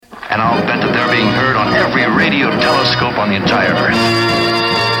And I'll bet that they're being heard on every radio telescope on the entire Earth.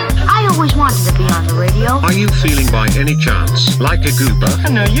 I always wanted to be on the radio. Are you feeling by any chance like a goober? I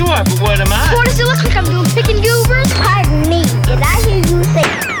know you are, but what am I? What does it look like I'm doing, picking goobers? Pardon me, did I hear you say...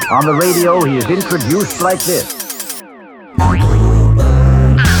 On the radio, he is introduced like this.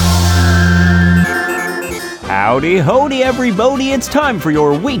 Howdy hody everybody, it's time for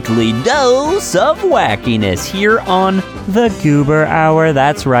your weekly dose of wackiness here on the Goober Hour.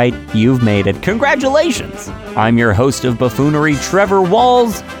 That's right, you've made it. Congratulations! I'm your host of buffoonery, Trevor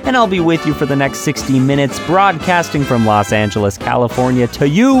Walls, and I'll be with you for the next 60 minutes, broadcasting from Los Angeles, California to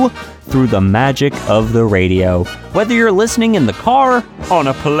you through the magic of the radio. Whether you're listening in the car, on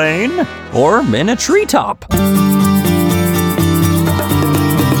a plane, or in a treetop.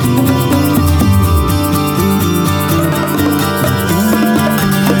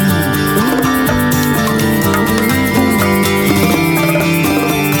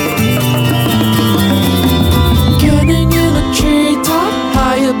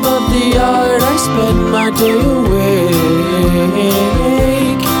 Day awake,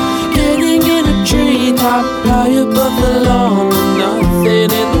 getting in a treetop high above the lawn, nothing in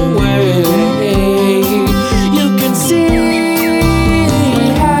the way. You can see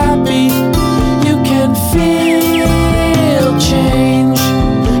happy, you can feel change,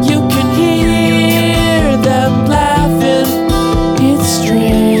 you can hear them laughing, it's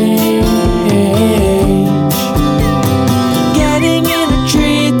strange. Getting in a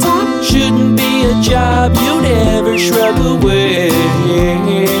treetop shouldn't be a job you never shrug away.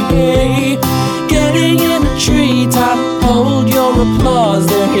 Getting in a treetop, hold your applause,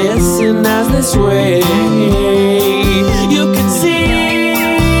 they're hissing as they sway. You can see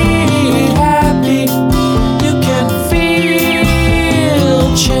happy, you can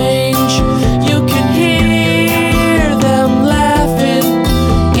feel change, you can hear them laughing,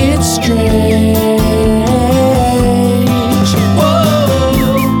 it's strange.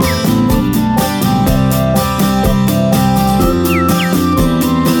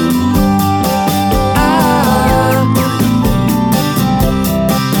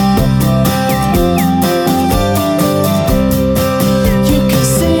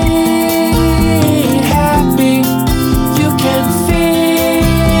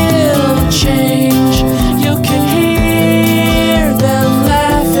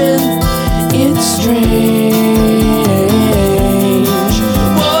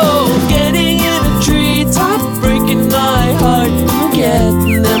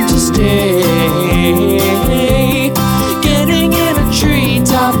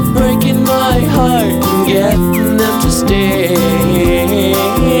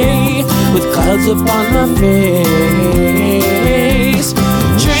 Upon my face,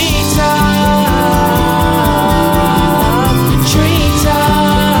 treetop, treetop,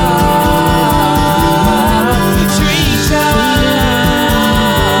 treetop, treetop.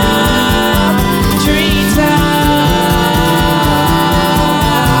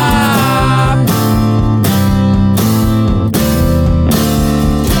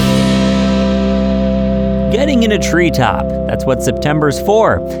 Getting in a treetop. That's what September's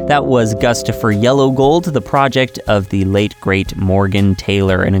for. That was Gustafer Yellowgold, the project of the late, great Morgan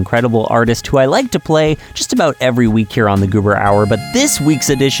Taylor, an incredible artist who I like to play just about every week here on the Goober Hour. But this week's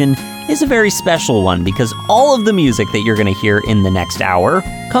edition is a very special one because all of the music that you're going to hear in the next hour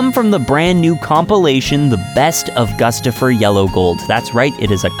come from the brand new compilation, The Best of Gustafer Yellowgold. That's right,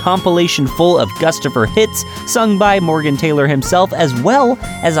 it is a compilation full of Gustafer hits sung by Morgan Taylor himself, as well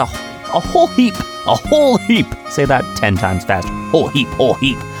as a whole heap, say that 10 times fast, whole heap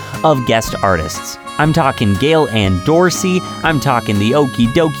of guest artists. I'm talking Gail Ann Dorsey, I'm talking the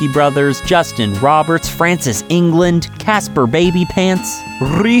Okie Dokie Brothers, Justin Roberts, Francis England, Casper Baby Pants,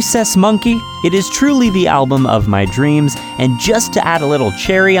 Rhesus Monkey. It is truly the album of my dreams, and just to add a little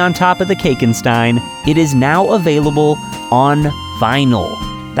cherry on top of the Cakenstein, it is now available on vinyl.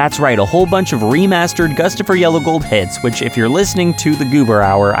 That's right, a whole bunch of remastered Gustafer Yellowgold hits, which if you're listening to the Goober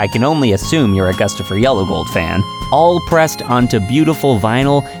Hour, I can only assume you're a Gustafer Yellowgold fan. All pressed onto beautiful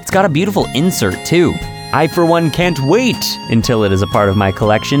vinyl. It's got a beautiful insert too. I, for one, can't wait until it is a part of my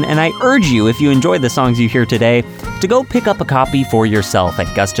collection, and I urge you, if you enjoy the songs you hear today, to go pick up a copy for yourself at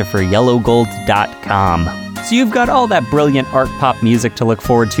GustaferYellowgold.com. So you've got all that brilliant art pop music to look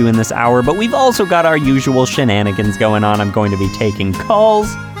forward to in this hour, but we've also got our usual shenanigans going on. I'm going to be taking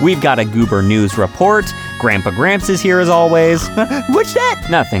calls. We've got a Goober News report. Grandpa Gramps is here as always. What's that?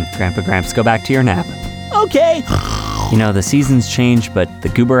 Nothing. Grandpa Gramps, go back to your nap. Okay. You know, the seasons change, but the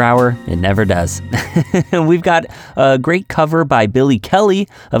Goober Hour, it never does. We've got a great cover by Billy Kelly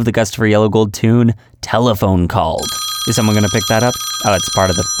of the Gustafer Yellowgold tune, Telephone Called. Is someone going to pick that up? Oh, it's part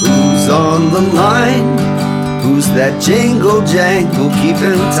of the... Who's on the line? Who's that jingle jangle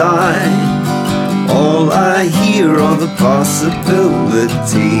keeping time? All I hear are the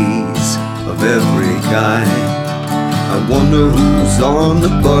possibilities of every kind. I wonder who's on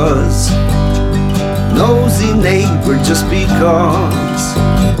the buzz. Nosy neighbor just because.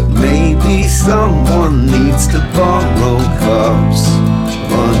 Maybe someone needs to borrow cups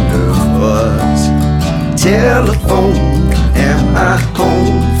of underfuzz. Telephone, am I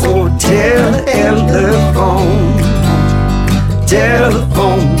home for telephone?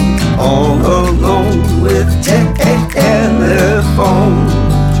 Telephone, all alone with telephone.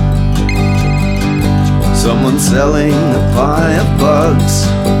 Someone selling a pie of bugs,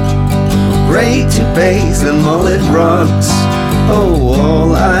 gray toupees and mullet rugs. Oh,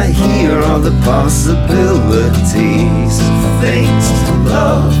 all I hear are the possibilities. Things to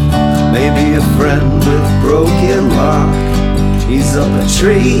love, maybe a friend with broken luck. He's up a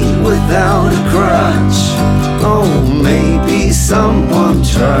tree without a crutch. Oh, maybe someone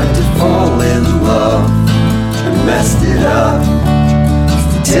tried to fall in love and messed it up.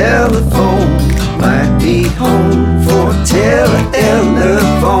 The telephone might be home for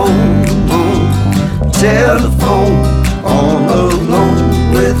telephone. Telephone, all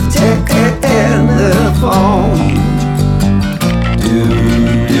alone with telephone. Do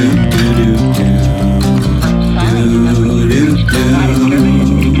do do do do.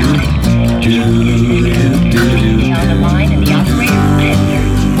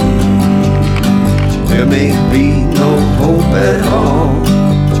 There may be no hope at all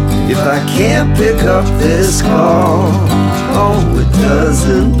if I can't pick up this call. Oh, it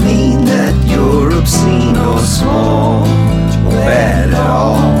doesn't mean that you're obscene or small or bad at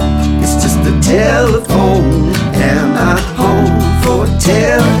all. It's just a telephone, and I'm home for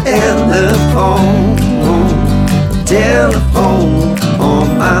telephone. Telephone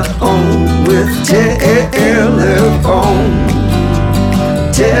on my own with telephone.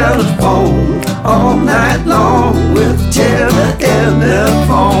 Telephone all night long with telephone.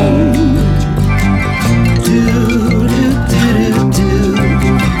 Do do do do do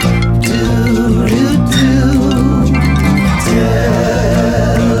do do.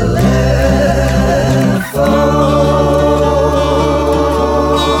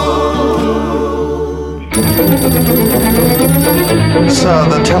 Sir,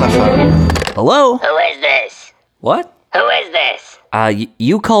 the telephone. Hello? Who is this? What? Who is this?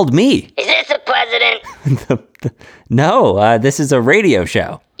 You called me. Is this the president? No, this is a radio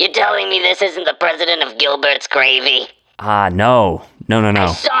show. You're telling me this isn't the president of Gilbert's Gravy? No.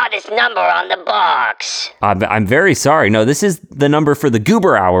 I saw this number on the box. I'm very sorry. No, this is the number for the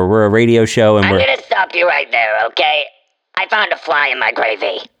Goober Hour. We're a radio show and I'm we're... gonna stop you right there, okay? I found a fly in my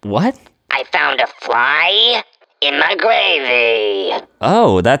gravy. What? I found a fly in my gravy.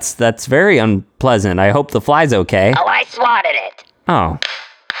 Oh, that's very unpleasant. I hope the fly's okay. Oh, I swatted it. Oh.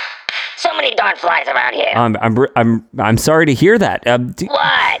 So many darn flies around here. I'm sorry to hear that.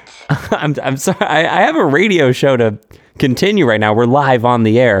 What? I'm sorry. I have a radio show to continue right now. We're live on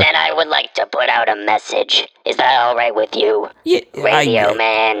the air. Then I would like to put out a message. Is that all right with you? Yeah, Radio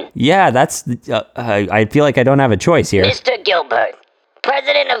man. Yeah, that's... I feel like I don't have a choice here. Mr. Gilbert,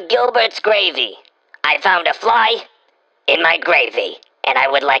 president of Gilbert's Gravy. I found a fly in my gravy, and I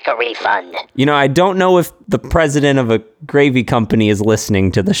would like a refund. You know, I don't know if the president of a gravy company is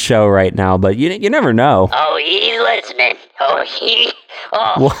listening to the show right now, but you never know. Oh, he's listening.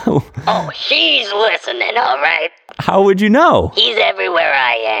 He's listening, all right? How would you know? He's everywhere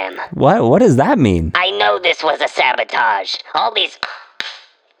I am. What does that mean? I know this was a sabotage.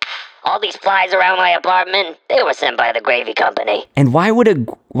 All these flies around my apartment, they were sent by the gravy company. And why would a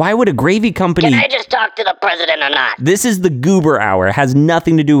gravy company... Can I just talk to the president or not? This is the Goober Hour. It has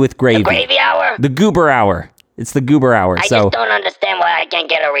nothing to do with gravy. The gravy hour? The Goober Hour. It's the Goober Hour. I just don't understand why I can't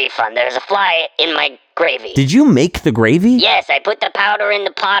get a refund. There's a fly in my gravy. Did you make the gravy? Yes, I put the powder in the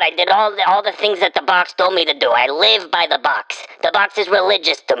pot. I did all the things that the box told me to do. I live by the box. The box is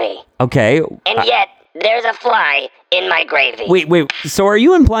religious to me. Okay. And yet, there's a fly in my gravy. Wait. So are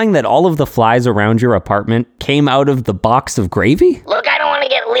you implying that all of the flies around your apartment came out of the box of gravy? Look, I don't want to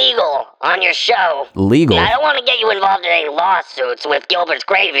get legal on your show. Legal? I don't want to get you involved in any lawsuits with Gilbert's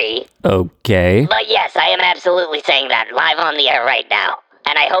Gravy. Okay. But yes, I am absolutely saying that live on the air right now.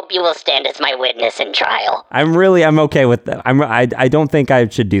 And I hope you will stand as my witness in trial. I'm okay with that. I don't think I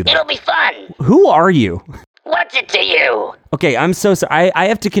should do that. It'll be fun. Who are you? What's it to you? Okay, I'm so sorry. I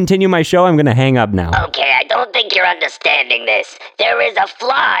have to continue my show. I'm gonna hang up now. Okay, I don't think you're understanding this. There is a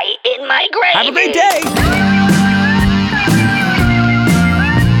fly in my gravy. Have a great day!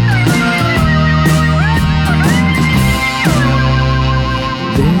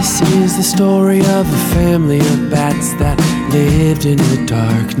 This is the story of a family of bats that lived in a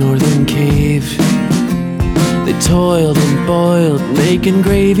dark northern cave. They toiled and boiled, making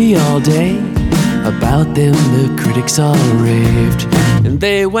gravy all day. About them the critics all raved, and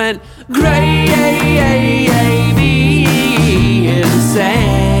they went gravy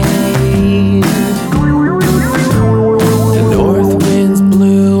insane. The north winds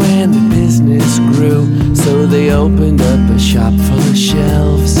blew and the business grew, so they opened up a shop full of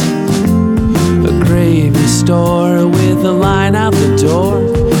shelves, a gravy store with a line out the door.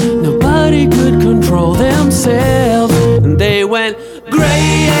 Nobody could control themselves, and they went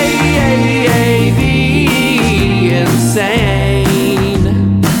gravy insane.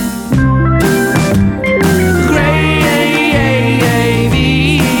 Gravy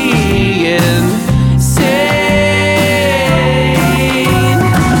insane.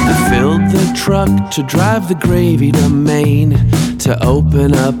 They filled the truck to drive the gravy to Maine, to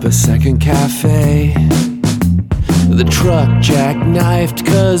open up a second cafe. The truck jackknifed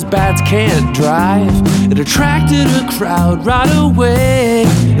 'cause bats can't drive. It attracted a crowd right away,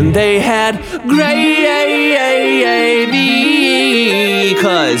 and they had gravy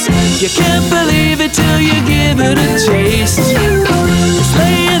 'cause you can't believe it till you give it a taste. It's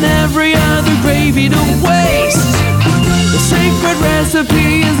laying every other gravy to waste. The secret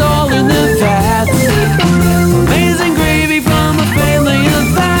recipe is all in the vats. Amazing gravy from a family of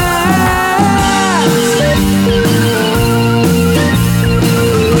bats.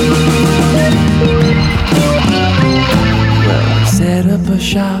 Set up a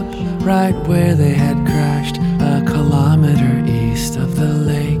shop right where they had crashed, a kilometer east of the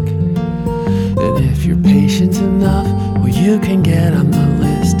lake. And if you're patient enough, well, you can get on the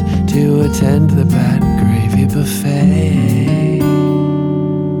list to attend the Bat Gravy Buffet.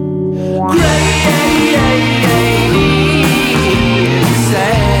 Gravy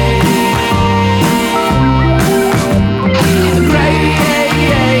insane.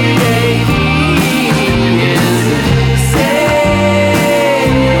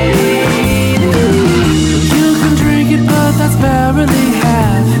 Barely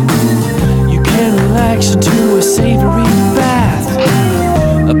half. You can relax into a savory bath,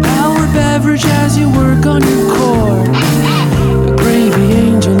 a power beverage as you work on your core, a gravy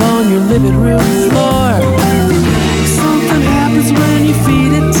angel on your living room floor. Something happens when you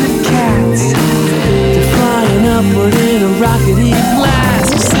feed it to cats. They're flying upward in a rockety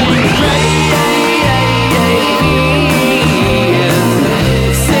blast. Sing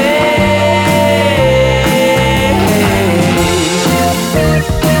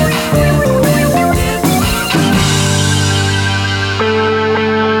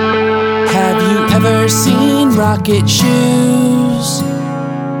seen rocket shoes?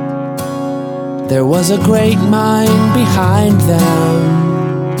 There was a great mind behind them,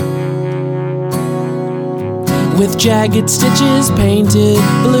 with jagged stitches painted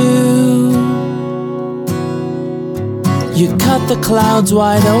blue. You cut the clouds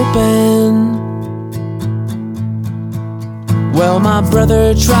wide open. Well, my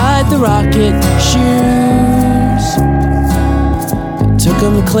brother tried the rocket shoes, took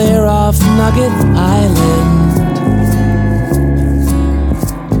him clear off Nugget Island.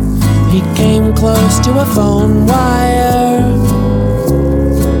 He came close to a phone wire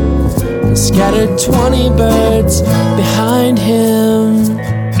and scattered 20 birds behind him.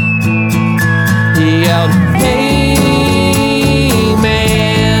 He yelled, "Hey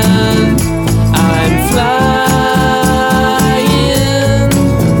man, I'm flying.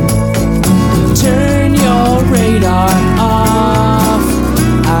 Turn your radar off.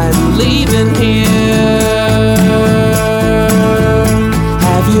 I'm leaving here."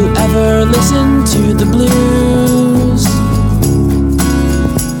 Have you ever listened to the blues?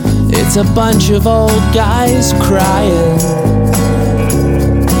 It's a bunch of old guys crying.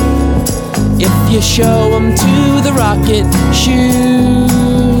 If you show them to the rocket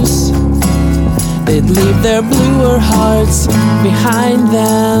shoes, they'd leave their bluer hearts behind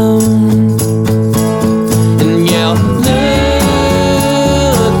them and yell,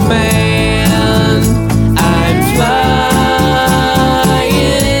 "Look, man, I'm flying.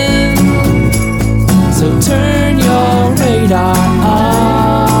 So turn your radar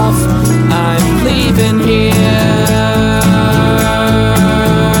off. I'm leaving here."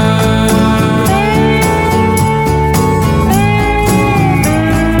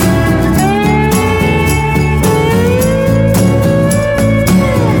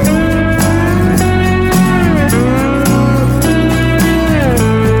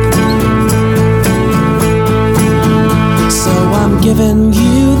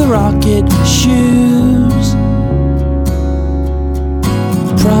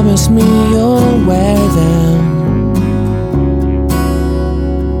 promise me you'll wear them.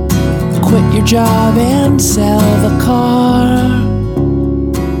 Quit your job and sell the car.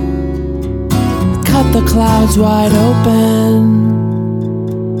 Cut the clouds wide open.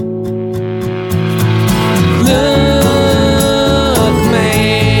 Look,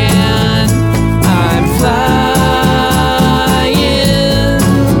 man, I'm flying.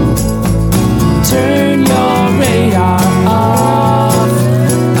 Turn your radar off.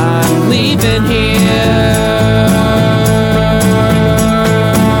 I'm leaving here.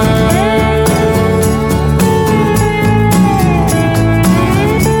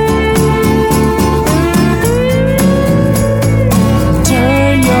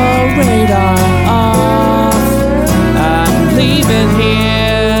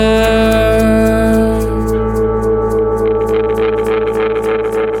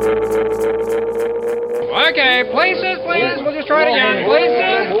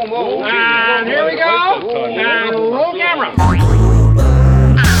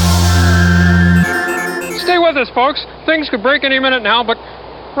 Folks, things could break any minute now, but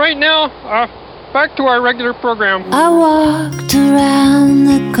right now, back to our regular program. I walked around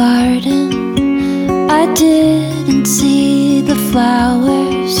the garden. I didn't see the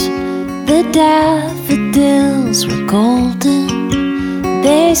flowers. The daffodils were golden.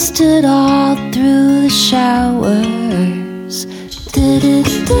 They stood all through the showers.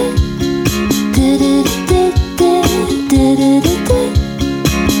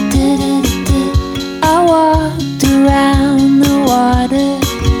 I walked around the water.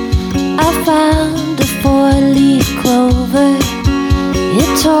 I found a 4-leaf clover. It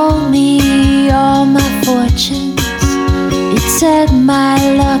told me all my fortunes. It said my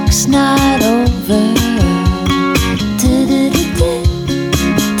luck's not over.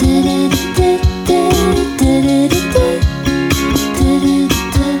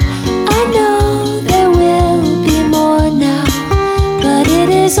 I know there will be more now, but it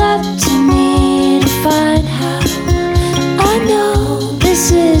is up to me to find how. I know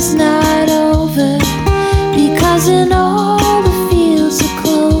this is not over, because in all the fields of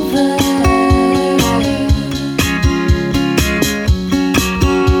clover,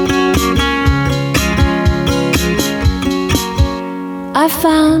 I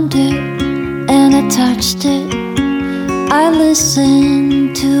found it and I touched it. I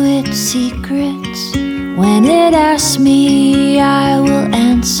listened to its secrets. When it asks me, I will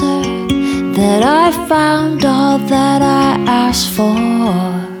answer that I found all that I asked for.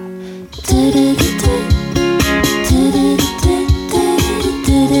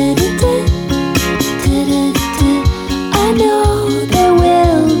 I know there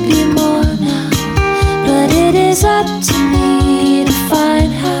will be more now, but it is up to me to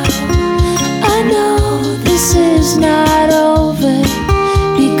find how. I know this is not over,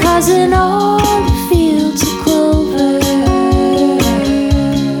 because in all the fields of clover,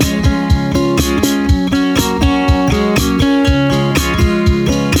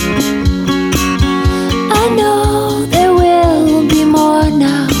 I know there will be more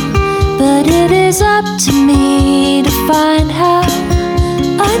now, but it is up to me to find how.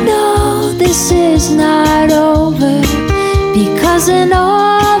 I know this is not over, because in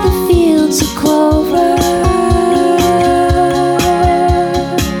all the fields of clover.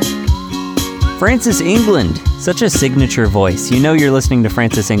 Frances England, such a signature voice. You know you're listening to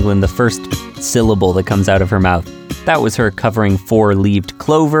Frances England the first syllable that comes out of her mouth. That was her covering 4-leaved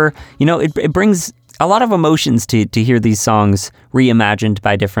clover. You know, it brings a lot of emotions to hear these songs reimagined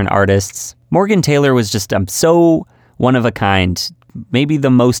by different artists. Morgan Taylor was just so one of a kind, maybe the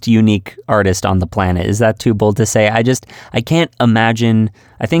most unique artist on the planet. Is that too bold to say? I can't imagine.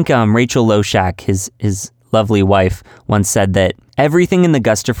 I think Rachel Loshak, his lovely wife, once said that everything in the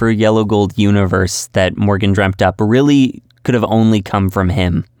Gustafur Yellow Gold universe that Morgan dreamt up really could have only come from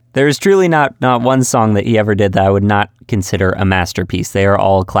him. There is truly not one song that he ever did that I would not consider a masterpiece. They are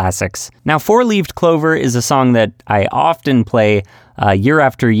all classics. Now, 4-Leaved Clover is a song that I often play year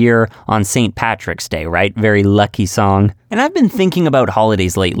after year on St. Patrick's Day, right? Very lucky song. And I've been thinking about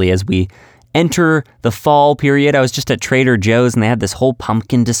holidays lately as we enter the fall period. I was just at Trader Joe's and they had this whole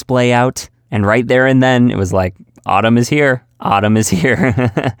pumpkin display out. And right there and then, it was like, autumn is here. Autumn is here.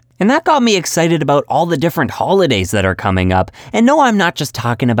 And that got me excited about all the different holidays that are coming up. And no, I'm not just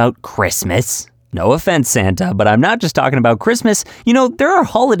talking about Christmas. No offense, Santa, but I'm not just talking about Christmas. You know, there are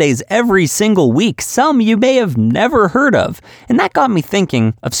holidays every single week, some you may have never heard of. And that got me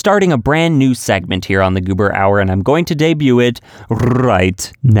thinking of starting a brand new segment here on the Goober Hour, and I'm going to debut it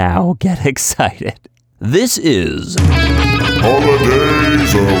right now. Get excited. This is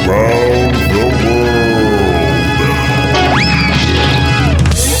Holidays Around the World.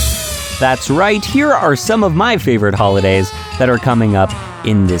 That's right, here are some of my favorite holidays that are coming up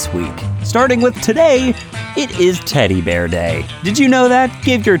in this week. Starting with today, it is Teddy Bear Day. Did you know that?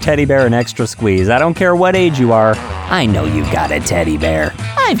 Give your teddy bear an extra squeeze. I don't care what age you are. I know you got a teddy bear.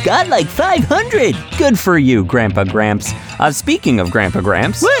 I've got like 500. Good for you, Grandpa Gramps. Speaking of Grandpa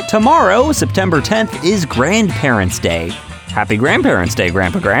Gramps, tomorrow, September 10th, is Grandparents' Day. Happy Grandparents' Day,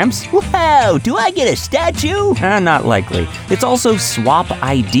 Grandpa Gramps. Wow, do I get a statue? Not likely. It's also Swap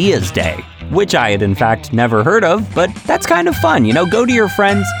Ideas Day, which I had in fact never heard of, but that's kind of fun. You know, go to your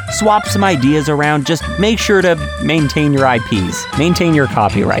friends, swap some ideas around, just make sure to maintain your IPs, maintain your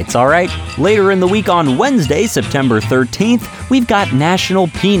copyrights, all right? Later in the week on Wednesday, September 13th, we've got National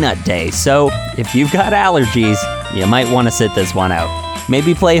Peanut Day, so if you've got allergies, you might want to sit this one out.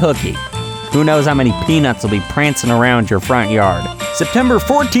 Maybe play hooky. Who knows how many peanuts will be prancing around your front yard. September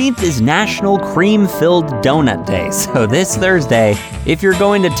 14th is National Cream-Filled Donut Day. So this Thursday, if you're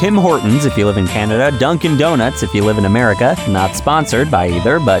going to Tim Hortons if you live in Canada, Dunkin' Donuts if you live in America, not sponsored by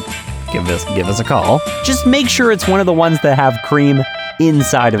either, but give us a call. Just make sure it's one of the ones that have cream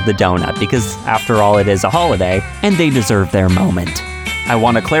inside of the donut, because after all, it is a holiday and they deserve their moment. I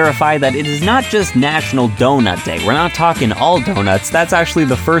want to clarify that it is not just National Donut Day. We're not talking all donuts. That's actually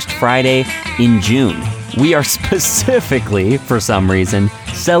the first Friday in June. We are specifically, for some reason,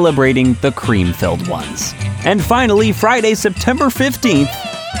 celebrating the cream-filled ones. And finally, Friday, September 15th,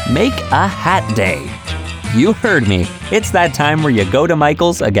 Make a Hat Day. You heard me. It's that time where you go to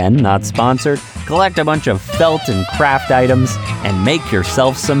Michael's, again, not sponsored, collect a bunch of felt and craft items, and make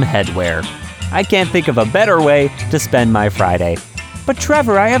yourself some headwear. I can't think of a better way to spend my Friday. But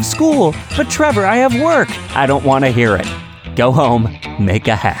Trevor, I have school. But Trevor, I have work. I don't want to hear it. Go home, make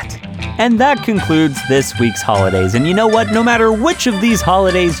a hat. And that concludes this week's holidays. And you know what? No matter which of these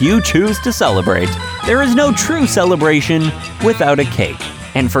holidays you choose to celebrate, there is no true celebration without a cake.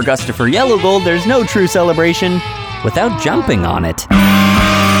 And for Gustafer Yellow Gold, there's no true celebration without jumping on it.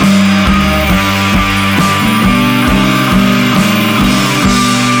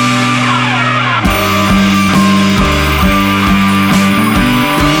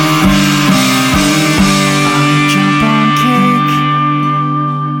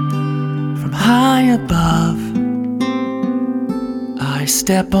 Above, I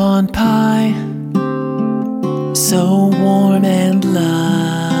step on pie, so warm and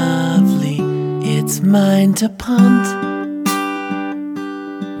lovely, it's mine to punt.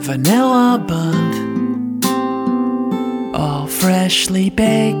 Vanilla bun, all freshly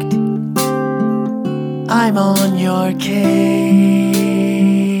baked, I'm on your cake.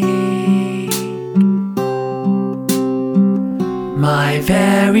 My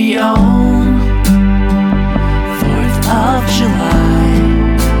very own of July,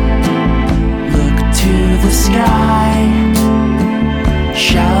 look to the sky,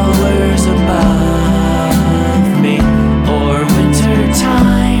 showers above me, or winter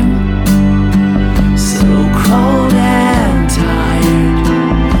time, so cold and tired,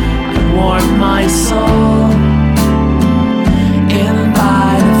 I warm my soul in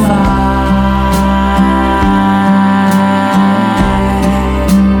by the fire.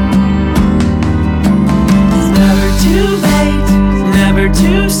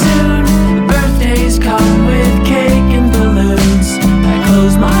 Too soon, birthdays come with cake and balloons. I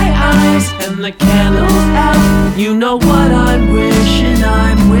close my eyes and the candles out. You know what I'm wishing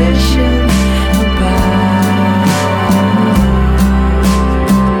about.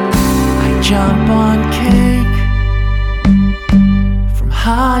 I jump on cake from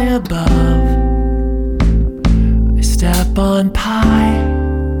high above. I step on pie,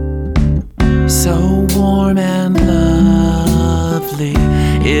 so warm and lovely,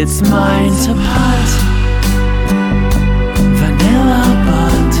 it's mine to punt. Vanilla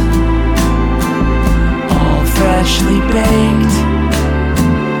bunt, all freshly baked,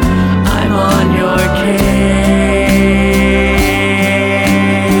 I'm on your cake.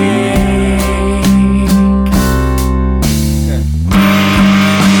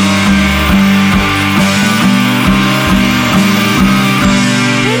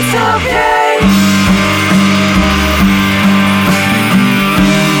 It's okay.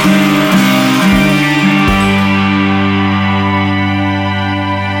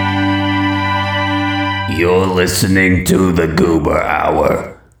 You're listening to the Goober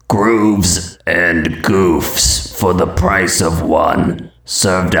Hour. Grooves and goofs for the price of one.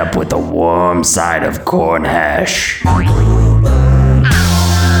 Served up with a warm side of corn hash.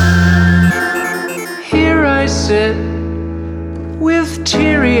 Here I sit with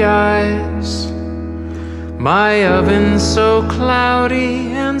teary eyes, my oven so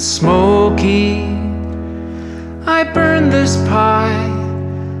cloudy and smoky. I burn this pie,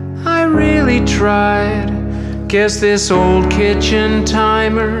 I tried. Guess this old kitchen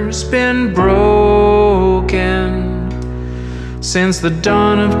timer's been broken since the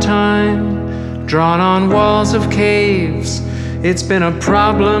dawn of time. Drawn on walls of caves, it's been a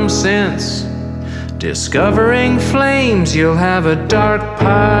problem since discovering flames. You'll have a dark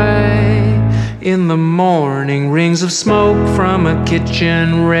pie in the morning, rings of smoke from a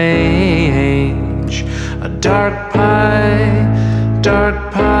kitchen range. A dark pie,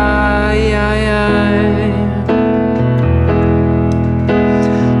 dark pie.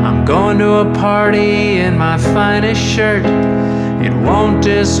 I'm going to a party in my finest shirt. It won't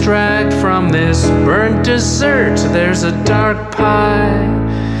distract from this burnt dessert. There's a dark pie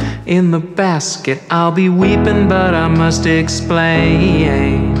in the basket. I'll be weeping, but I must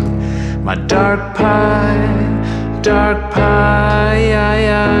explain. My dark pie, dark pie.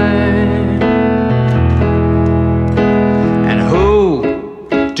 And who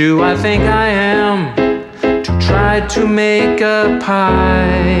do I think I am to try to make a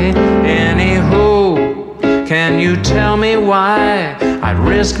pie? Anywho, can you tell me why I'd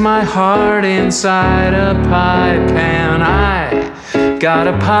risk my heart inside a pie pan? I got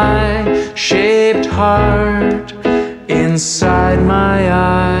a pie-shaped heart inside my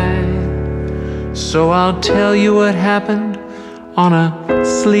eye. So I'll tell you what happened on a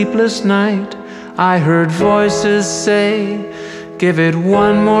sleepless night. I heard voices say, give it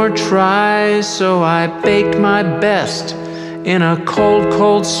one more try. So I baked my best in a cold,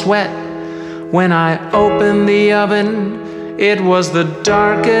 cold sweat. When I opened the oven, it was the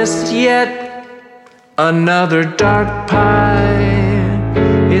darkest yet. Another dark pie.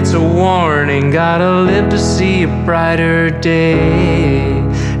 It's a warning, gotta live to see a brighter day.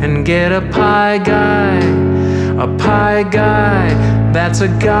 And get a pie guy, that's a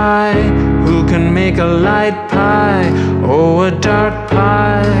guy who can make a light pie. Oh, a dark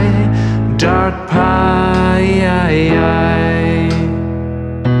pie, dark pie.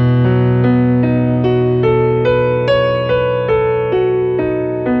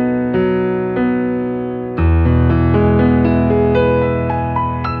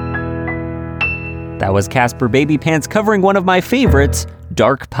 That was Casper Babypants covering one of my favorites,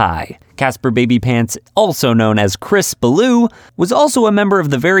 Dark Pie. Casper Babypants, also known as Chris Ballou, was also a member of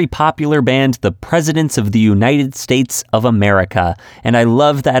the very popular band The Presidents of the United States of America. And I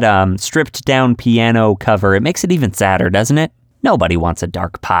love that stripped down piano cover. It makes it even sadder, doesn't it? Nobody wants a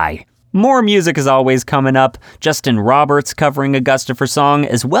dark pie. More music is always coming up. Justin Roberts covering a Gustafer song,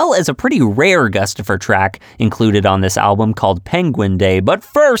 as well as a pretty rare Gustafer track included on this album called Penguin Day. But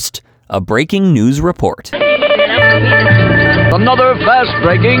first, a breaking news report. Another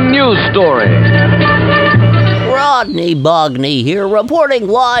fast-breaking news story. Rodney Bogney here, reporting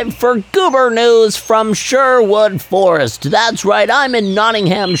live for Goober News from Sherwood Forest. That's right, I'm in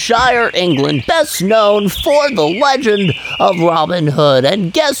Nottinghamshire, England, best known for the legend of Robin Hood.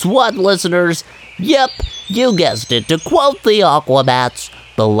 And guess what, listeners? Yep, you guessed it. To quote the Aquabats,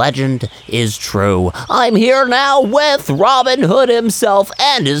 the legend is true. I'm here now with Robin Hood himself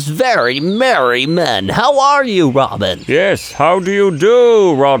and his very merry men. How are you, Robin? Yes, how do you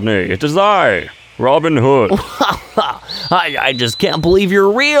do, Rodney? It is I, Robin Hood. I just can't believe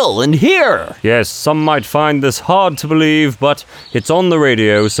you're real and here. Yes, some might find this hard to believe, but it's on the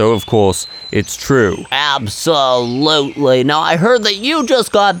radio, so of course, it's true. Absolutely. Now, I heard that you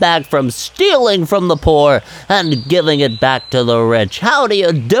just got back from stealing from the poor and giving it back to the rich. How do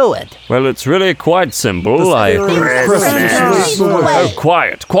you do it? Well, it's really quite simple. Oh,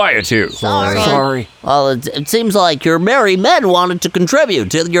 quiet you. Sorry. Well, it seems like your merry men wanted to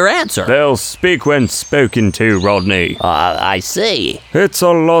contribute to your answer. They'll speak when spoken to, Rodney. I see. It's a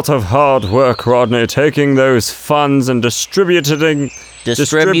lot of hard work, Rodney, taking those funds and distributing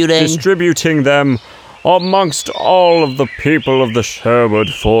them amongst all of the people of the Sherwood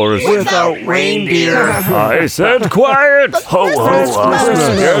Forest. Without reindeer. I said quiet! Ho, ho, ho.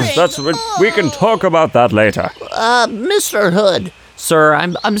 Yes, that's what we can talk about that later. Mr. Hood, sir,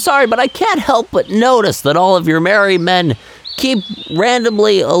 I'm sorry, but I can't help but notice that all of your merry men keep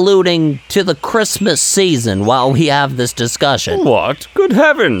randomly alluding to the Christmas season while we have this discussion. What? Good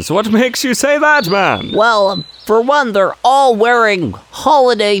heavens, what makes you say that, man? Well, for one, they're all wearing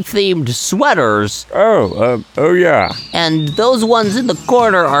holiday-themed sweaters. Oh yeah. And those ones in the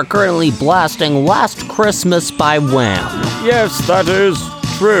corner are currently blasting Last Christmas by Wham. Yes, that is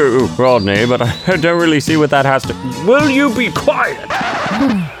true, Rodney, but I don't really see what that has to... Will you be quiet?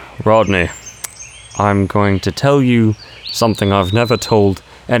 Rodney, I'm going to tell you something I've never told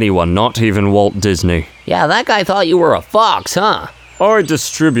anyone, not even Walt Disney. Yeah, that guy thought you were a fox, huh? I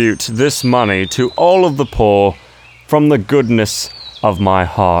distribute this money to all of the poor from the goodness of my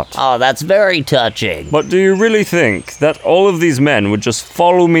heart. Oh, that's very touching. But do you really think that all of these men would just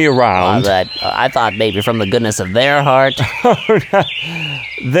follow me around? I thought maybe from the goodness of their heart.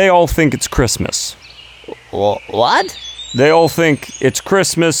 They all think it's Christmas. What? They all think it's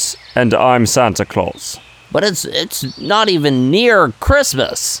Christmas and I'm Santa Claus. But it's not even near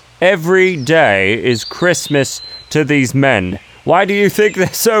Christmas. Every day is Christmas to these men. Why do you think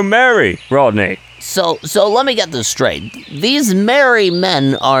they're so merry, Rodney? So let me get this straight. These merry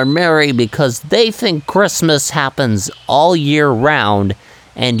men are merry because they think Christmas happens all year round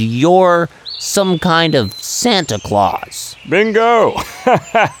and you're some kind of Santa Claus. Bingo!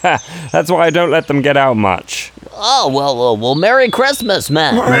 That's why I don't let them get out much. Oh, well, Merry Christmas,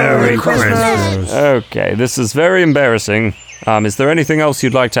 man. Merry Christmas. Okay, this is very embarrassing. Is there anything else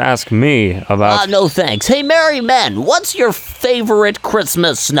you'd like to ask me about? No thanks. Hey, merry men, what's your favorite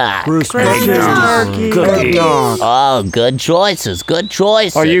Christmas snack? Cookies. Oh, good choices.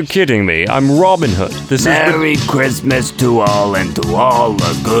 Are you kidding me? I'm Robin Hood. This Merry Christmas to all and to all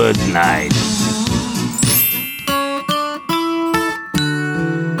a good night.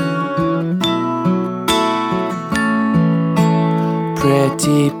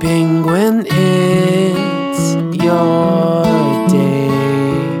 Pretty penguin, it's your day.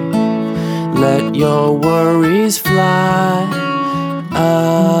 Let your worries fly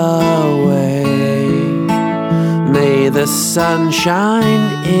away. May the sun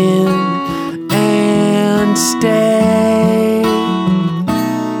shine in and stay.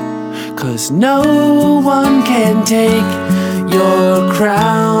 'Cause no one can take your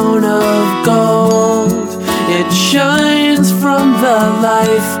crown of gold. It shines from the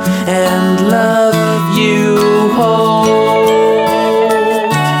life and love you hold.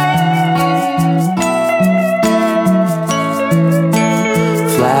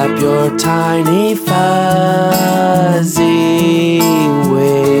 Flap your tiny fuzzy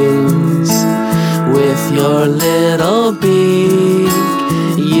wings. With your little beak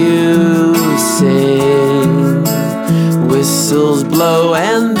you sing. Whistles blow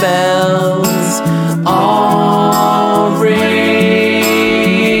and bells all ring.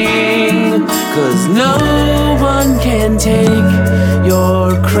 'Cause no one can take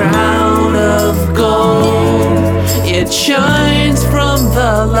your crown of gold. It shines from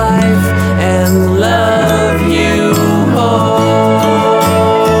the life and love you hold.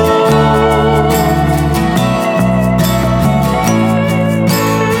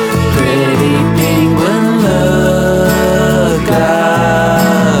 Pretty penguin, look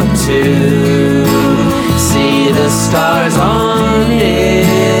up to the stars on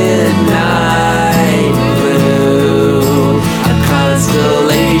midnight blue, a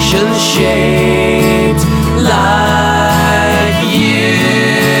constellation shaped like you.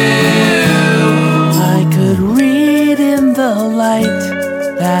 I could read in the light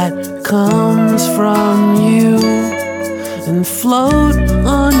that comes from you and float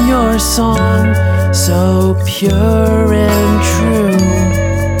on your song so pure and true.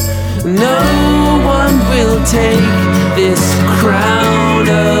 No one will take this crown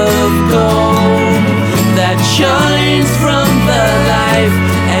of gold that shines from the life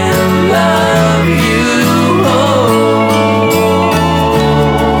and love you hold.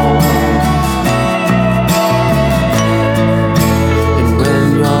 And when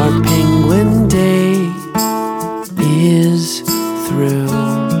your penguin day is through,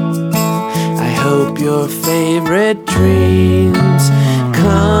 I hope your favorite dreams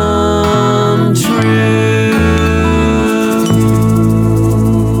come true.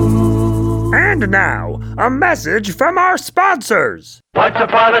 And now, a message from our sponsors. Once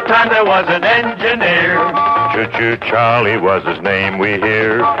upon a time there was an engineer. Choo-choo Charlie was his name, we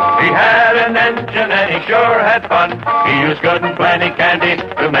hear. He had an engine and he sure had fun. He used good and plenty candy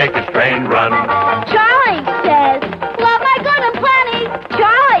to make his train run. Charlie says, love my good and plenty.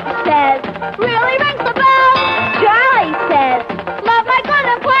 Charlie says, really rings the bell. Charlie says, love my good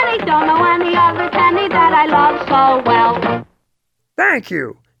and plenty. Don't know any other candy that I love so well. Thank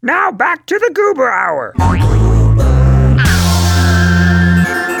you. Now back to the Goober Hour.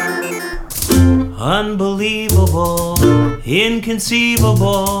 Unbelievable,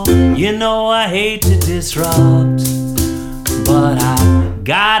 inconceivable. You know I hate to disrupt, but I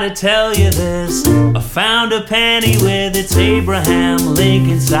gotta tell you this. I found a penny with its Abraham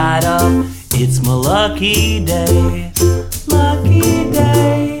Lincoln side up. It's my lucky day, lucky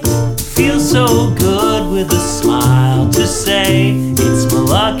day. Feels so good with a smile to say it's my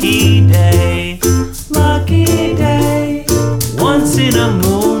lucky day, lucky day. Once in a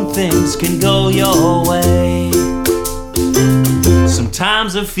moon things can go your way.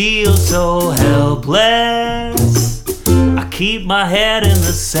 Sometimes I feel so helpless, I keep my head in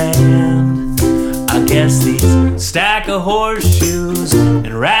the sand. I guess these stack of horseshoes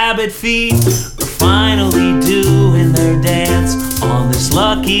and rabbit feet are finally doing their dance on this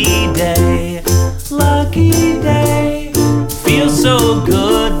lucky day. Lucky day. Feels so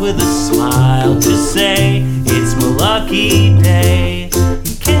good with a smile to say it's my lucky day.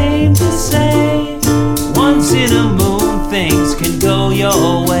 You came to say once in a moon things can go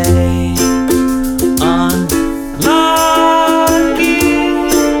your way. Unlucky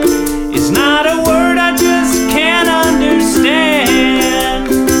is not a word I just can't understand.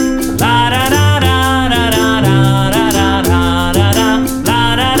 La da da da da da da da da da da da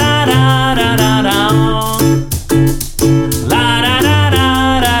la da da da da da da la da da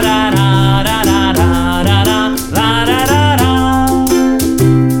da da da da da da da da la da da da.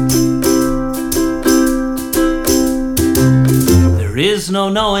 There is no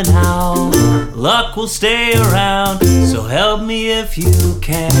knowing how luck will stay around, so help me if you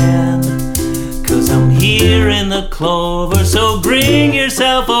can. 'Cause I'm here in the clover, so bring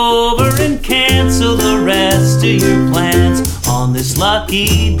yourself over and cancel the rest of your plans on this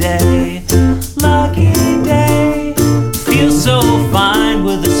lucky day. Lucky day. Feels so fine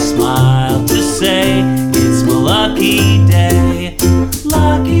with a smile to say it's my lucky day.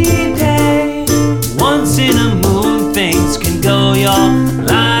 Lucky day. Once in a moon things can go your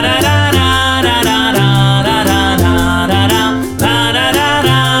la da da da da da da da da da da da la da da da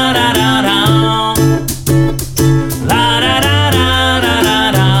da da da la da da da da da da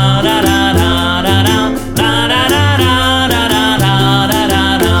da da da da la da da da da da da da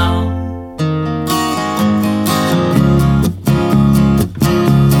da.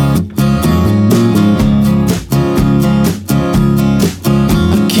 I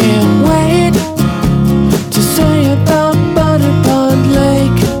can't wait to say about Butter Pond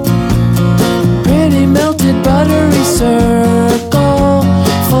Lake. Pretty melted buttery circle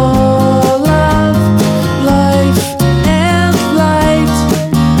full of life and light.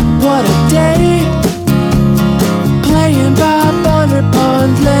 What a day playing by Butter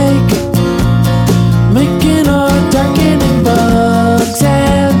Pond Lake, making our darkening bugs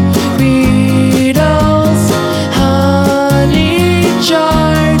and beetles honey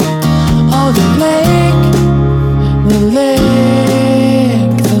jarred. Oh, the lake, the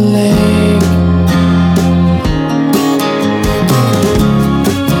lake, the lake.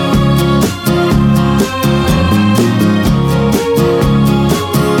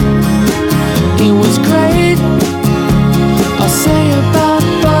 It was great, I'll say about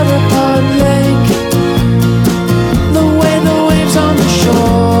Butter Pond Lake. The way the waves on the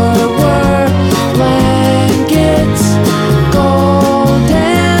shore were blankets, cold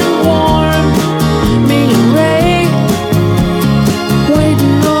and warm. Me and Ray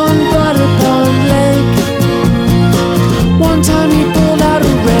waiting on Butter Pond Lake. One time he pulled out a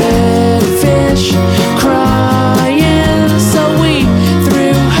redfish, crying, so we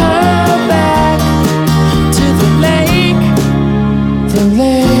threw her back to the lake, the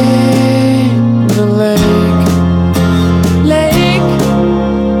lake, the lake, lake,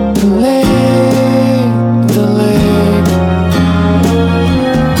 the lake, the lake.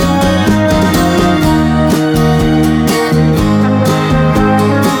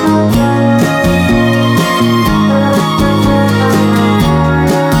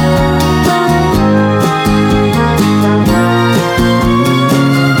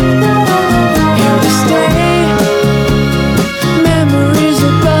 Here to stay, memories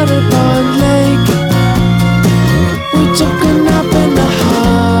of Butter Pond Lake. We took a nap in the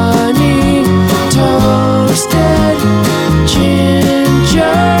honey toasted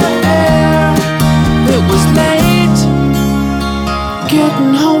ginger air. It was late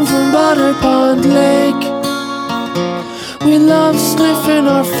getting home from Butter Pond Lake. We loved sniffing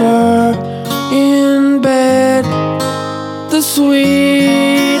our fur in bed. The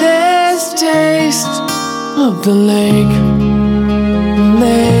sweetest taste of the lake,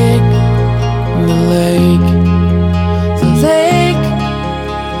 lake, the lake, the lake,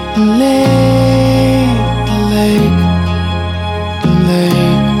 the lake, the lake, the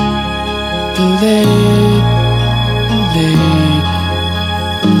lake, the lake, the lake,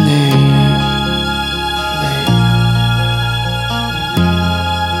 the lake.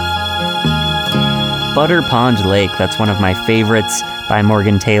 Butter Pond Lake, that's one of my favorites by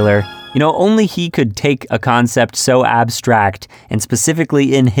Morgan Taylor. You know, only he could take a concept so abstract and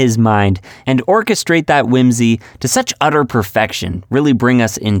specifically in his mind and orchestrate that whimsy to such utter perfection, really bring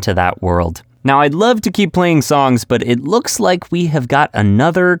us into that world. Now, I'd love to keep playing songs, but it looks like we have got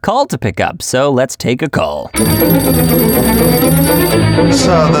another call to pick up, so let's take a call.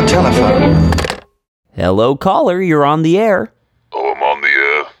 Sir, the telephone. Hello, caller. You're on the air. Oh, I'm on the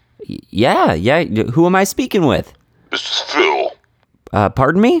air. Yeah. Who am I speaking with? This is Phil.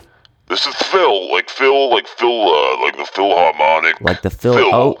 Pardon me? This is Phil, like the Philharmonic. Like the Phil.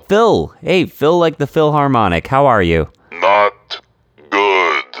 Oh, Phil. Hey, Phil, like the Philharmonic. How are you? Not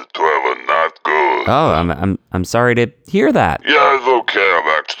good, Trevor. Not good. Oh, I'm sorry to hear that. Yeah, it's okay. I'm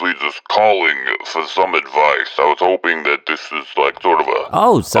actually just calling for some advice. I was hoping that this is like sort of a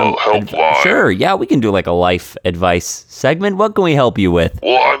helpline. Sure. Yeah, we can do like a life advice segment. What can we help you with?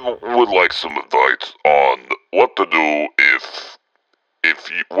 Well, I would like some advice on what to do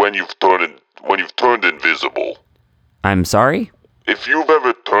when you've turned invisible. I'm sorry? If you've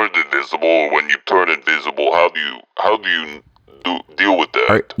ever turned invisible, or when you turn invisible, how do you deal with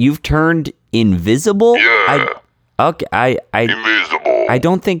that? You've turned invisible? Yeah. Invisible. I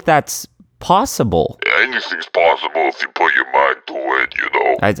don't think that's possible. Yeah, anything's possible if you put your mind to it, you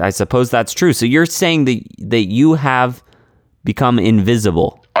know. I suppose that's true. So you're saying that you have become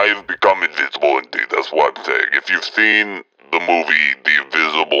invisible. I have become invisible indeed. That's what I'm saying. If you've seen the movie The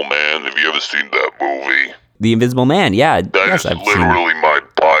Invisible Man, have you ever seen that movie? The Invisible Man, yeah. Yes, I've literally my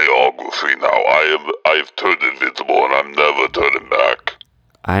biography now. I have turned invisible and I'm never turning back.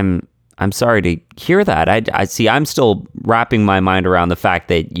 I'm sorry to hear that. I see. I'm still wrapping my mind around the fact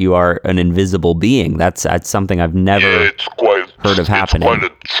that you are an invisible being. That's something I've never heard of happening. It's quite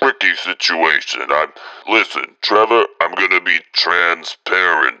a tricky situation. Listen, Trevor, I'm gonna be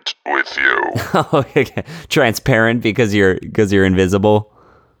transparent with you. Okay. Transparent because you're invisible.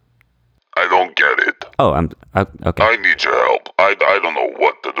 I don't get it. Oh, okay. I need your help. I don't know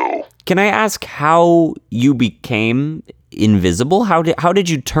what to do. Can I ask how you became invisible? How did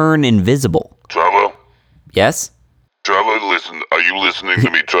you turn invisible? Trevor? Yes? Trevor, listen. Are you listening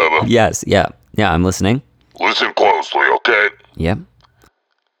to me, Trevor? Yes, yeah. Yeah, I'm listening. Listen closely, okay? Yeah.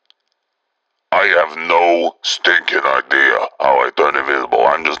 I have no stinking idea how I turn invisible.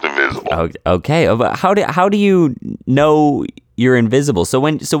 I'm just invisible. Okay. How do you know you're invisible? So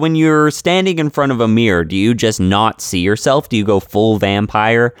when you're standing in front of a mirror, do you just not see yourself? Do you go full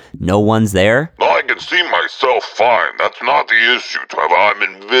vampire? No one's there? No, I can see myself fine. That's not the issue, Trevor. I'm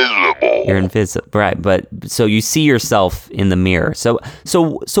invisible. You're invisible, right? But so you see yourself in the mirror. So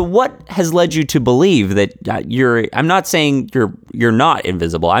what has led you to believe that you're? I'm not saying you're not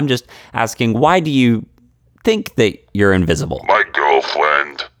invisible. I'm just asking, why do you think that you're invisible? My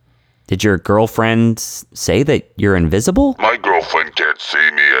girlfriend. Did your girlfriend say that you're invisible? My girlfriend can't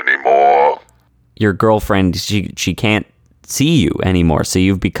see me anymore. Your girlfriend, she can't see you anymore, so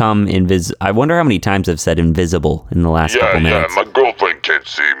you've become invisible. I wonder how many times I've said invisible in the last couple minutes. Yeah, my girlfriend can't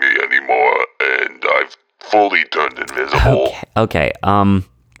see me anymore, and I've fully turned invisible. Okay.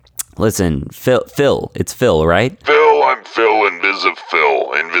 Listen, Phil, it's Phil, right? Phil, I'm Phil,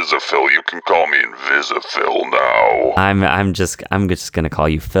 Invisiphil. You can call me Invisiphil now. I'm just gonna call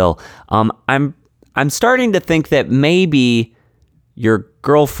you Phil. I'm starting to think that maybe your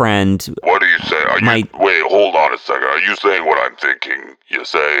girlfriend. What do you say? Wait, hold on a second. Are you saying what I'm thinking you're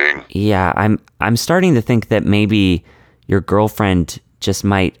saying? Yeah, I'm starting to think that maybe your girlfriend just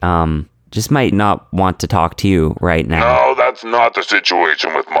might not want to talk to you right now. No, that's not the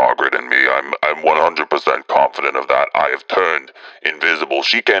situation with Margaret and me. I'm 100% confident of that. I have turned invisible.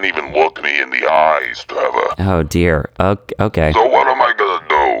 She can't even look me in the eyes, Trevor. Oh dear. Okay. So what am I gonna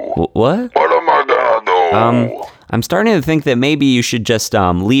do? What? What am I gonna do? I'm starting to think that maybe you should just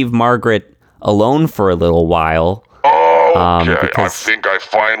leave Margaret alone for a little while. Okay, I think I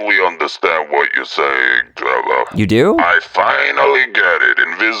finally understand what you're saying, Trevor. You do? I finally get it.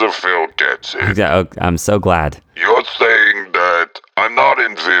 Invisiphil gets it. I'm so glad. You're saying that I'm not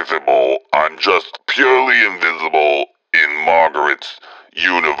invisible. I'm just purely invisible in Margaret's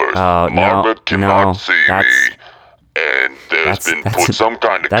universe. Margaret cannot see me, and there's been put some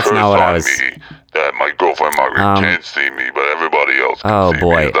kind of curse on me that my girlfriend Margaret can't see me, but everybody else can see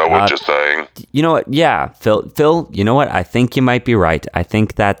me. Is that what you're saying? You know what? Yeah, Phil, you know what? I think you might be right. I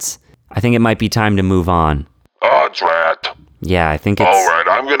think it might be time to move on. Oh, drat. Yeah, I think it's... All right,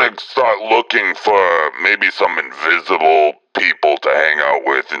 I'm going to start looking for maybe some invisible people to hang out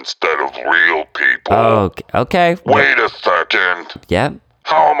with instead of real people. Okay. Wait a second. Yep.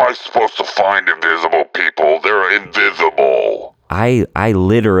 How am I supposed to find invisible people? They're invisible. I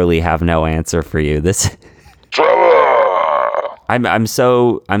literally have no answer for you. This... Trevor! I'm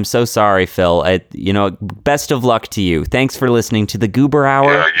so sorry, Phil. Best of luck to you. Thanks for listening to the Goober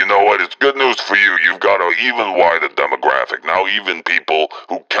Hour. Yeah, you know what? It's good news for you. You've got an even wider demographic. Now even people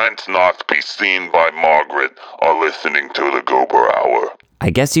who can't not be seen by Margaret are listening to the Goober Hour. I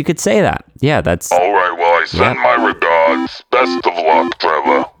guess you could say that. Yeah, that's... All right, well, I send my regards. Best of luck,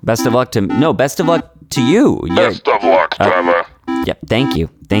 Trevor. Best of luck to you. Best of luck, Trevor. Yep, thank you.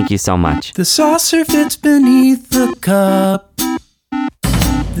 Thank you so much. The saucer fits beneath the cup.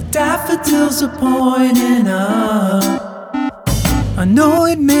 The daffodils are pointing up. I know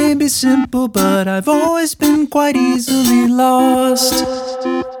it may be simple, but I've always been quite easily lost.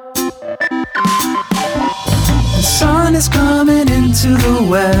 The sun is coming into the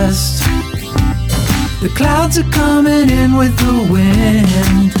west. The clouds are coming in with the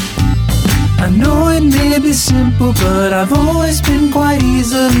wind. I know it may be simple, but I've always been quite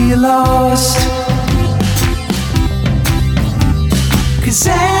easily lost. 'Cause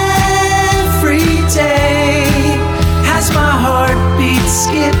every day has my heartbeat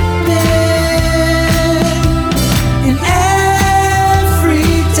skipping, and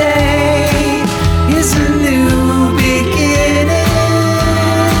every day is a new beginning.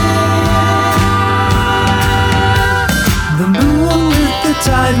 The moon with the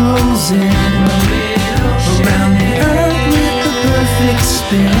tide rolls in, around the earth with the perfect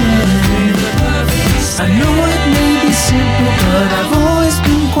spin. I know it may be simple, but I've always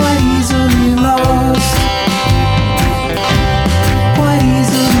been quite easily lost. Quite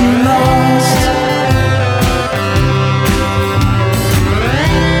easily lost.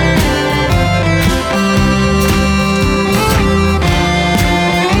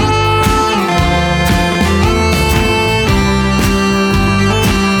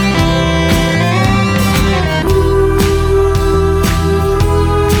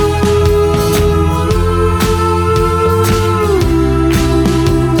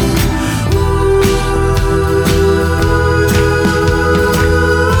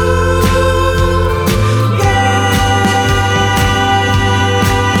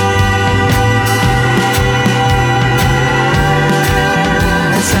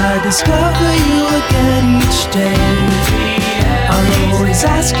 Discover you again each day. I'll always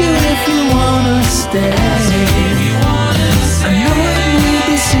ask you if you wanna stay. I know it may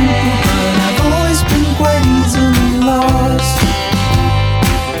be simple, but I've always been quite easily lost.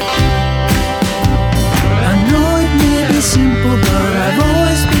 I know it may be simple, but I've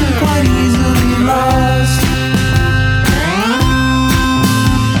always been quite easily lost.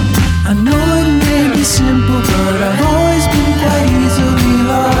 I know it may be simple, but I've always been quite easily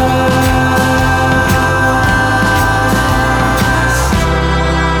lost.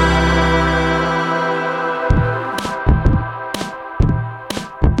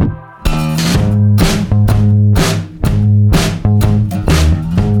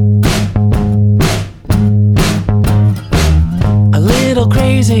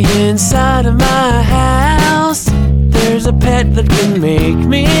 Crazy inside of my house. There's a pet that can make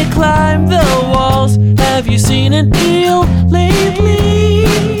me climb the walls. Have you seen an eel lately?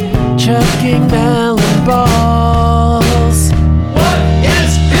 Chucking melon balls. What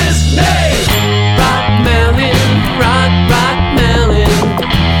is his name? Rock melon, rock, rock melon.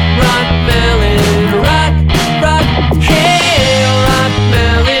 Rock melon, rock, rock. Hey, rock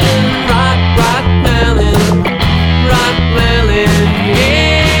melon, rock, rock melon. Rock melon.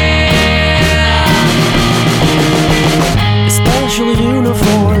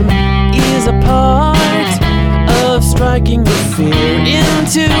 Uniform is a part of striking the fear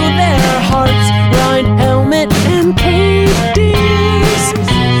into their hearts. Rhine helmet and Hades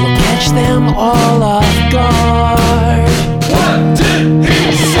will catch them all off guard. What did he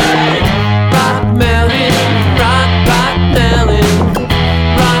say? Rock melon, rock, rock melon.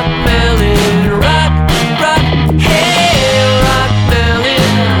 Rock melon, rock, rock. Hey, rock melon,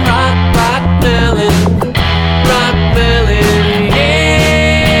 rock, rock melon. Rock melon.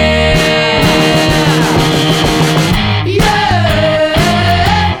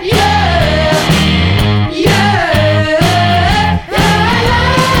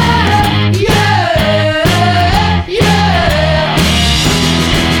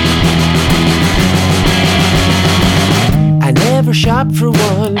 Shop for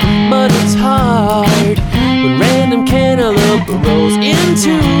one, but it's hard when random cantaloupe rolls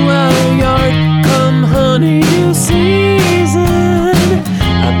into our yard. Come honeydew season,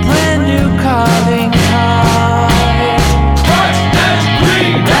 a brand new calling card. What is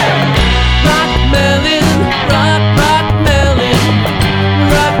green? Rock melon, rock, rock melon,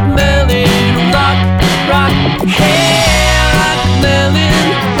 rock melon, rock, rock. Hey, rock melon,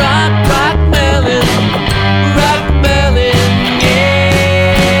 rock, rock melon, rock melon. Yeah.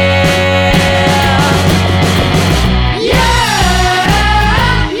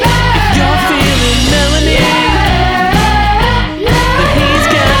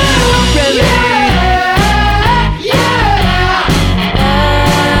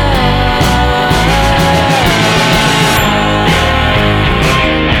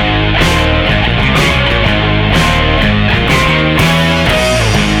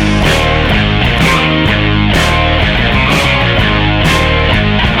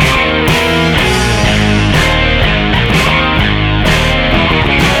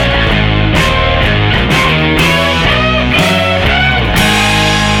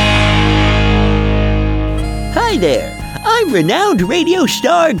 there. I'm renowned radio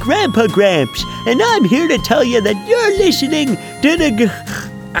star Grandpa Gramps, and I'm here to tell you that you're listening to the...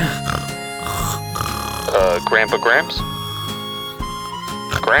 Grandpa Gramps?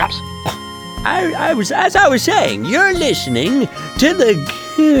 Gramps? As I was saying, you're listening to the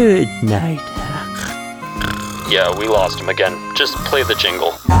Good Night. Yeah, we lost him again. Just play the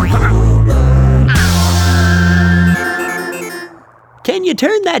jingle. Can you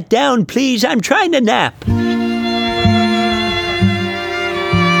turn that down, please? I'm trying to nap.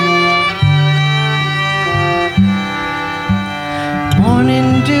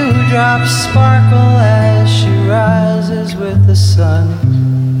 Morning dewdrops sparkle as she rises with the sun.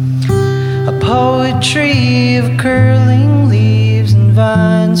 A poetry of curling leaves and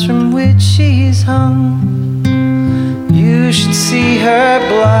vines from which she's hung. You should see her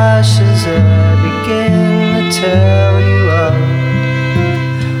blush as I begin to tell you of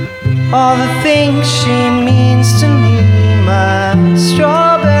all the things she means to me, my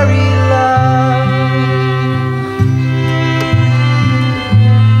strawberry love.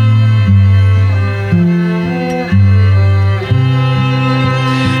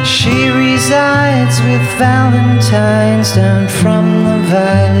 She resides with valentines down from the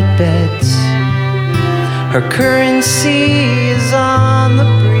violet beds. Her currency is on the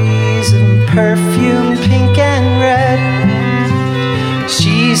breeze and perfume pink and red.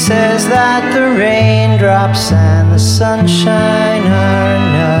 She says that the raindrops and the sunshine are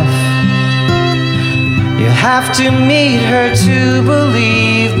enough. You have to meet her to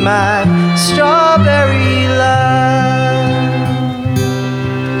believe my strawberry love.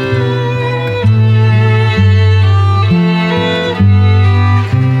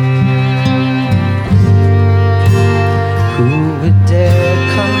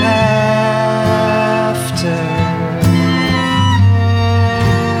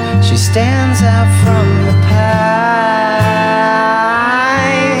 Stands out from the pines.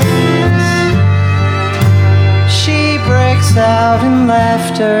 She breaks out in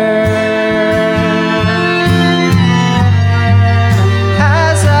laughter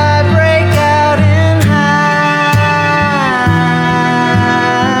as I break out in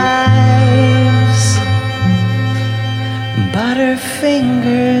hives. But her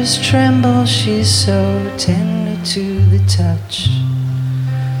fingers tremble, she's so tender to the touch.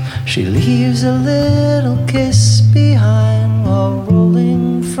 She leaves a little kiss behind while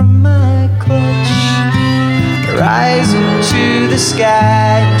rolling from my clutch. Rising to the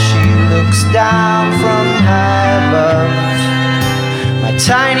sky, and she looks down from high above. My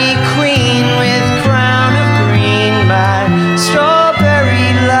tiny queen with crown of green, my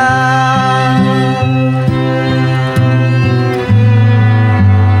strawberry love.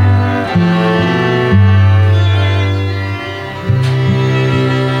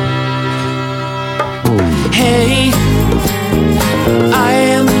 Hey, I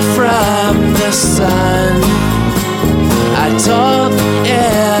am from the sun. I told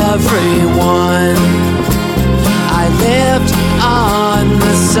everyone I lived on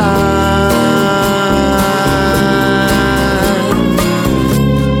the sun.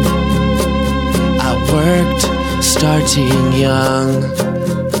 I worked starting young,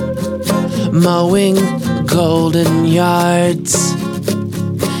 mowing golden yards,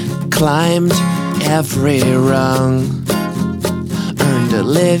 climbed every rung, earned a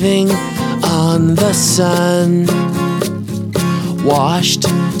living on the sun, washed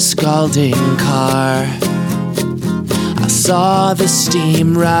scalding car. I saw the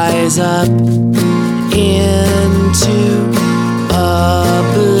steam rise up into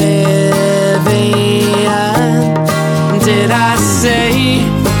oblivion. Did I say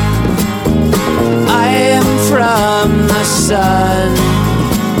I am from the sun?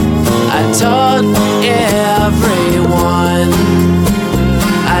 I told everyone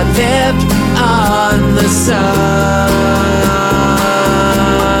I lived on the sun.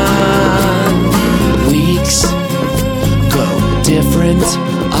 Weeks go different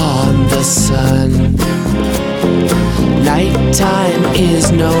on the sun. Nighttime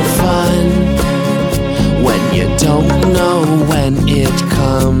is no fun when you don't know when it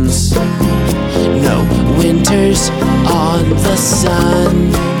comes. No winters on the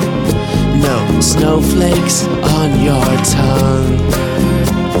sun, no snowflakes on your tongue.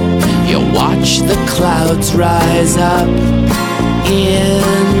 You watch the clouds rise up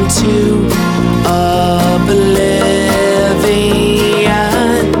into oblivion.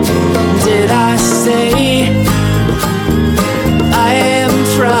 Did I say I am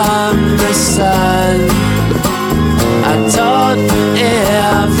from the sun? I told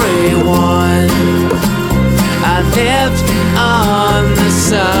everyone I lived on the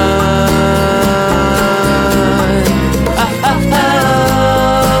sun.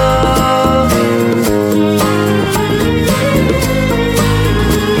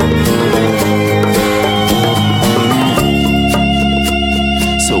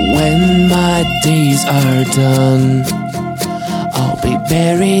 my days are done, I'll be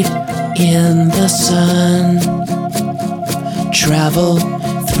buried in the sun, travel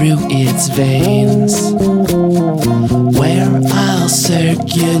through its veins, where I'll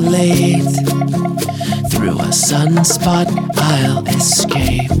circulate. Through a sunspot I'll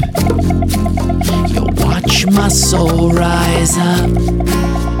escape. You'll watch my soul rise up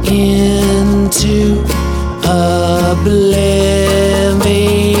into oblivion.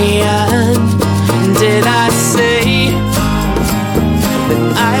 Did I say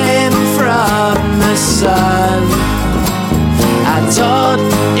that I'm from the sun? I told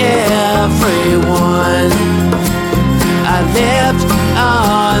everyone I lived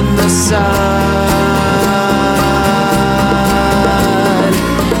on the sun.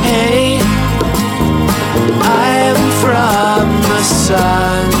 Hey, I'm from the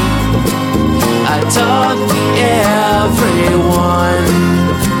sun. I told everyone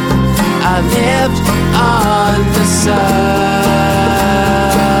I lived on the sun.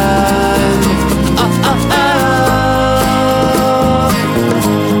 Oh, oh,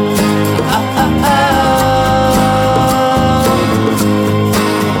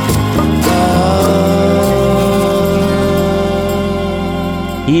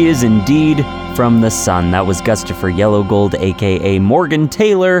 oh. He is indeed from the sun. That was Gustafer Yellowgold, aka Morgan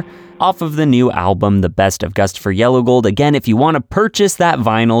Taylor, off of the new album, The Best of Gustafer Yellowgold. Again, if you want to purchase that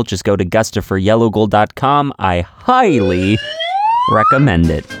vinyl, just go to GustaferYellowgold.com. I highly recommend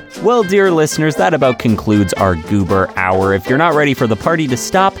it. Well, dear listeners, that about concludes our Goober Hour. If you're not ready for the party to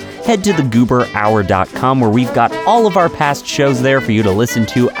stop, head to thegooberhour.com, where we've got all of our past shows there for you to listen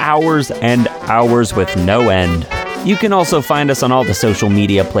to hours and hours with no end. You can also find us on all the social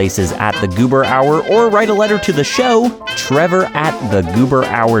media places at The Goober Hour, or write a letter to the show,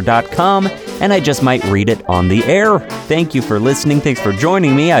 trevor@thegooberhour.com, and I just might read it on the air. Thank you for listening. Thanks for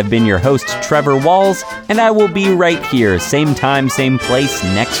joining me. I've been your host, Trevor Walls, and I will be right here, same time, same place,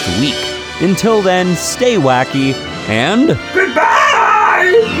 next week. Until then, stay wacky, and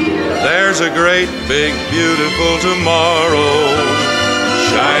goodbye! There's a great, big, beautiful tomorrow,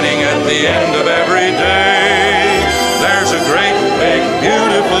 shining at the end of every day.